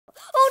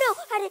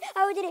I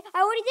already did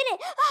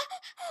it.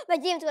 My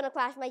game's gonna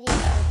crash. My game's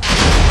gonna crash.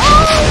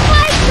 Oh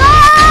my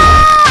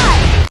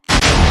god!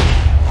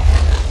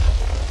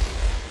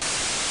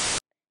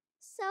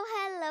 So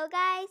hello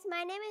guys,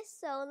 my name is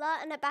Sola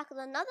and I'm back with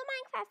another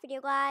Minecraft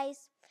video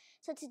guys.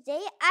 So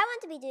today I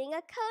want to be doing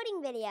a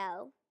coding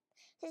video.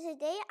 So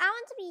today I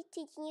want to be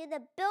teaching you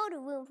the Build a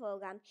Room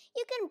program.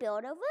 You can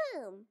build a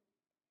room.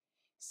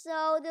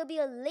 So there'll be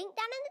a link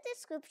down in the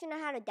description on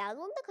how to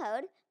download the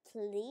code.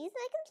 Please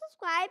like and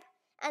subscribe,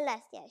 and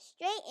let's get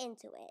straight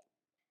into it.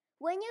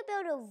 When you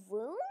build a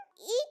room,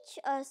 each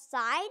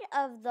side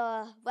of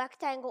the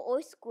rectangle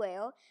or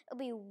square will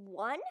be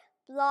 1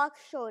 block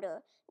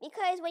shorter.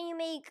 Because when you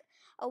make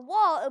a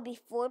wall, it'll be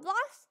 4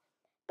 blocks.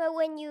 But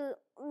when you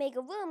make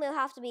a room, it'll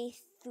have to be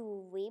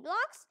 3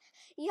 blocks.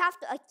 You have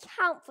to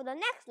account for the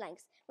next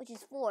length, which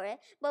is 4.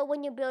 But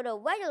when you build a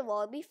regular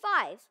wall, it'll be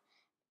 5.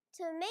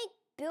 To make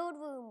build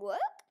room work,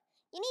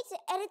 you need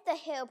to edit the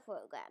here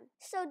program.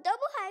 So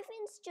double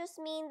hyphens just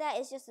mean that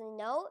it's just a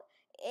note.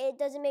 It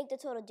doesn't make the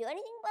total do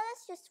anything, but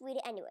let's just read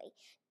it anyway.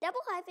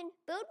 Double hyphen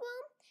build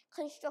room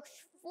constructs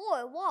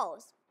 4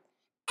 walls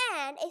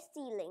and a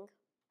ceiling.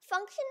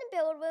 Function the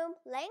build room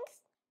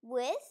length,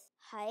 width,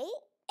 height.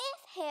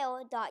 If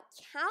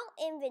here.count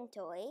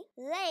inventory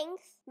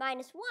length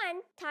minus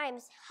 1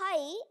 times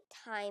height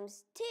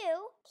times 2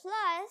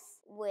 plus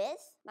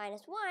width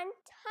minus 1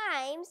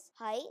 times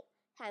height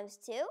times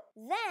 2,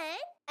 then,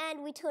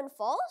 and return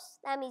false,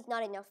 that means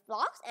not enough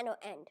blocks, and it'll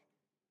end.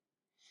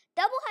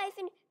 Double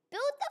hyphen,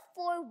 build the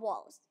 4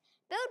 walls.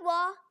 Build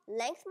wall,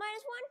 length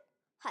minus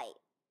 1, height.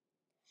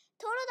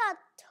 Total dot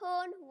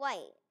turn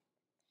right.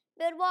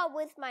 Build wall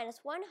width minus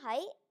 1,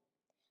 height.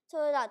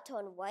 Total dot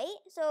turn right.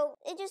 So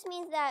it just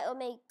means that it'll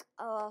make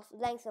a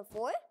length of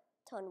 4,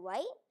 turn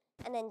right,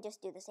 and then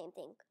just do the same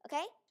thing,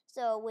 okay?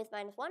 So width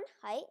minus 1,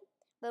 height.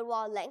 Build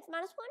wall length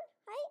minus 1,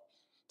 height.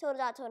 Total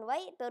dot turn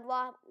right, build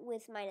wall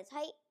with minus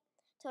height,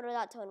 total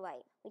dot turn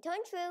right. Return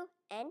true,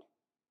 end.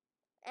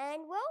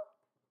 And well,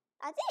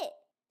 that's it.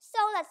 So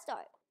let's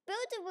start. Build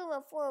a room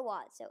of 4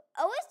 walls. So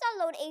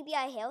os.load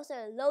ABI here, so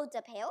it loads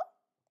up here.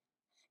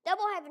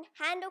 Double hyphen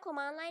handle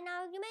command line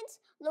arguments,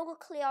 local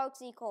clear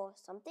args equal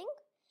something.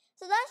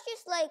 So that's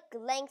just like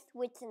length,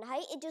 width, and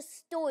height. It just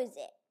stores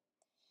it.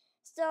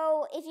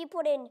 So if you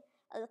put in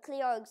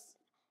clear args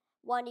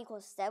 1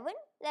 equals 7,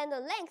 then the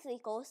length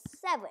equals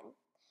 7.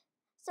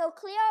 So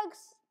clear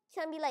args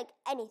can be like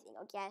anything,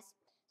 I guess.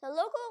 So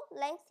local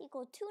length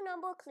equal 2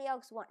 number clear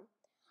args 1.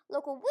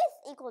 Local width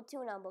equal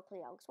 2 number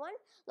clear args 1.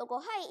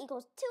 Local height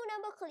equals 2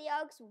 number clear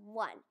args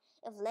 1.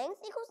 If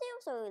length equals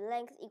 0, so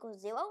length equals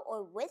 0,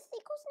 or width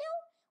equals 0,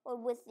 or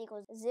width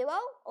equals 0,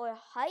 or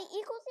height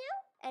equals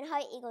 0, and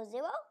height equals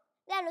 0,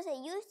 then we'll say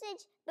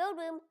usage, build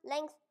room,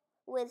 length,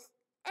 width,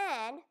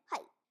 and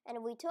height. And a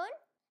return,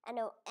 and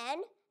it'll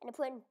end, and a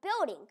put in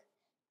building.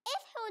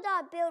 If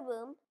here.build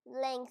room,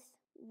 length,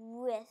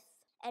 width,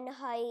 and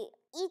height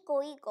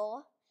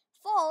equal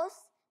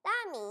false,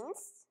 that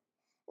means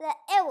the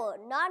error,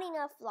 not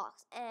enough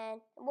blocks,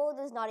 and well,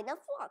 there's not enough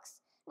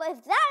blocks. But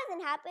if that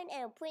doesn't happen,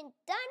 it'll print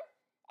done,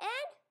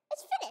 and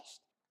it's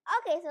finished.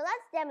 Okay, so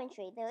let's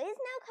demonstrate. There is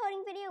no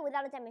coding video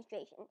without a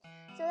demonstration.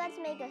 So let's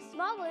make a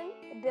small room,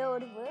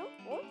 build room,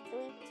 4,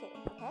 3,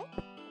 2, okay?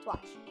 Let's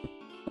watch.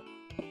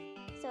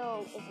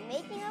 So it's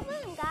making a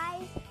room,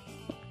 guys.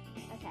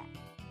 Okay.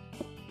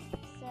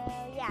 So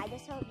yeah, I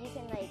just hope you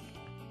can like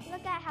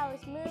look at how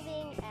it's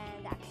moving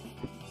and that kind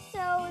of stuff.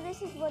 So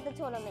this is what the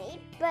total made.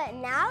 But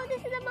now this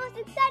is the most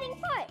exciting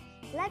part.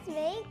 Let's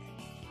make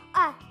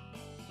a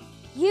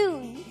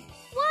huge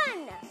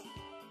one.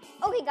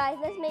 Okay guys,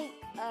 let's make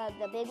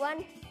the big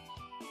one.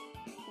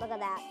 Look at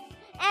that.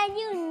 And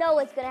you know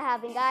what's gonna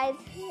happen, guys.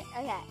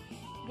 Okay.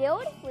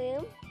 Build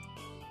room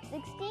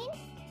 16,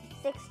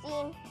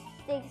 16,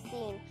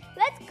 16.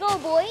 Let's go,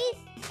 boys.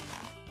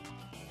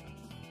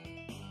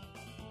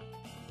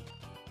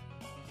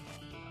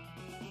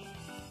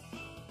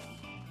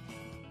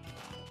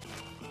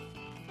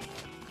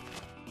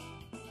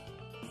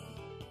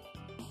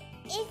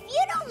 If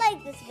you don't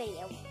like this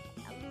video,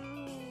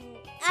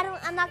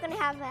 I'm not gonna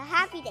have a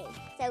happy day.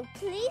 So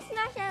please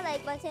smash that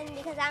like button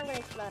because I'm gonna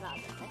explode all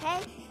this, okay?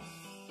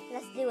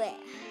 Let's do it.